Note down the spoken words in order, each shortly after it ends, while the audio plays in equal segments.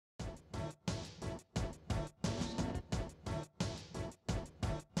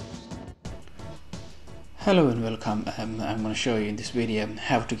Hello and welcome. I'm going to show you in this video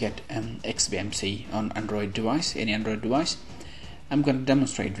how to get XBMC on Android device, any Android device. I'm going to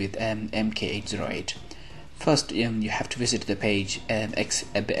demonstrate with MK808. First, you have to visit the page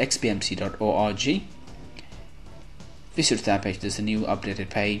xbmc.org. Visit that page. There's a new updated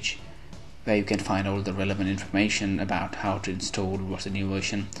page where you can find all the relevant information about how to install what's the new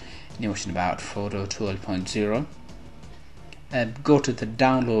version about 4.12.0. Go to the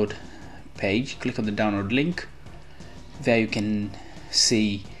download page, click on the download link where you can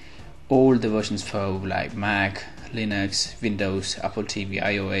see all the versions for like Mac, Linux, Windows, Apple TV,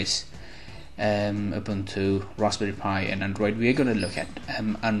 iOS, Ubuntu, Raspberry Pi and Android. We are going to look at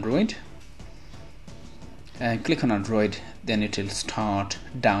Android. Click on Android, then it will start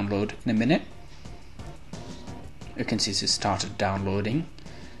download in a minute. You can see it started downloading,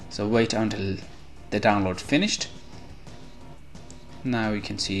 so wait until the download finished. Now you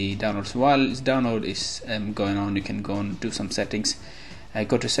can see downloads. While its download is going on, you can go and do some settings.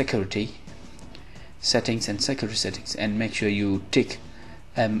 Go to security settings and security settings and make sure you tick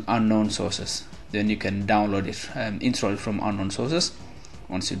unknown sources. Then you can download it, install it from unknown sources.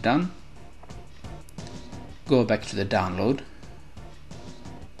 Once you're done, go back to the download.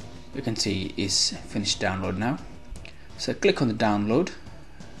 You can see it's finished download now. So click on the download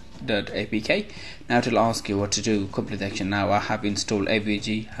 .apk. Now it will ask you what to do, complete the action. Now I have installed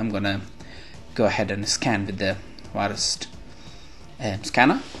AVG. I'm gonna go ahead and scan with the virus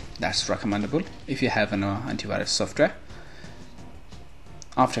scanner. That's recommendable if you have an antivirus software.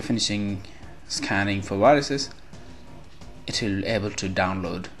 After finishing scanning for viruses, it will be able to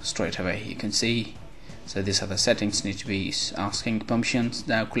download straight away. You can see, so these are the settings need to be asking permissions.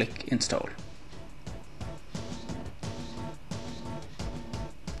 Now click install.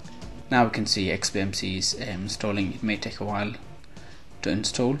 Now we can see XBMC is installing. It may take a while to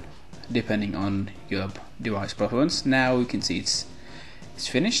install depending on your device performance. Now we can see it's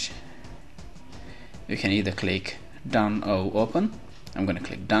finished. You can either click done or open. I'm going to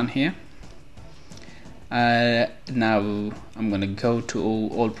click done here. Now I'm going to go to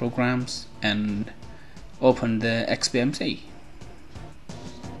all programs and open the XBMC.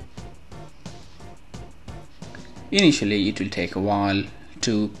 Initially it will take a while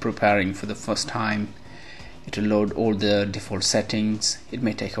to preparing for the first time. It will load all the default settings. It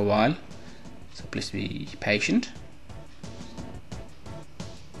may take a while, so please be patient.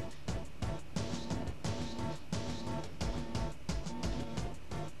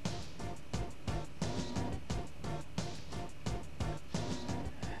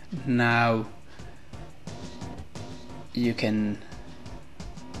 Now you can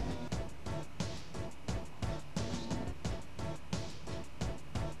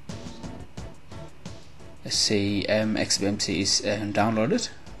see XBMC is downloaded.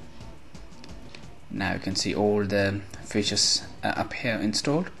 Now you can see all the features up here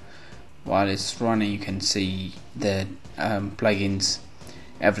installed. While it's running, you can see the plugins,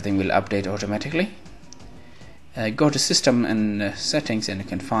 everything will update automatically. Go to system and settings and you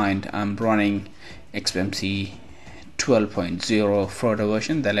can find I'm running XBMC 12.0 further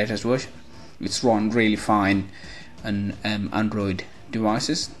version, the latest version. It's run really fine on Android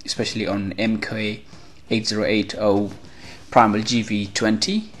devices, especially on MK808 Primal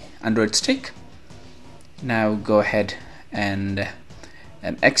GV20 Android stick. Now go ahead and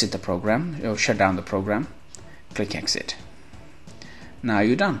exit the program or shut down the program. Click exit. Now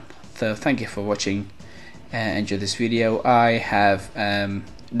you're done. So thank you for watching. Enjoy this video. I have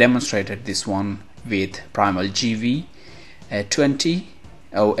demonstrated this one with Primal GV20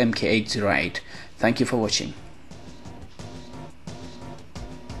 or MK808. Thank you for watching.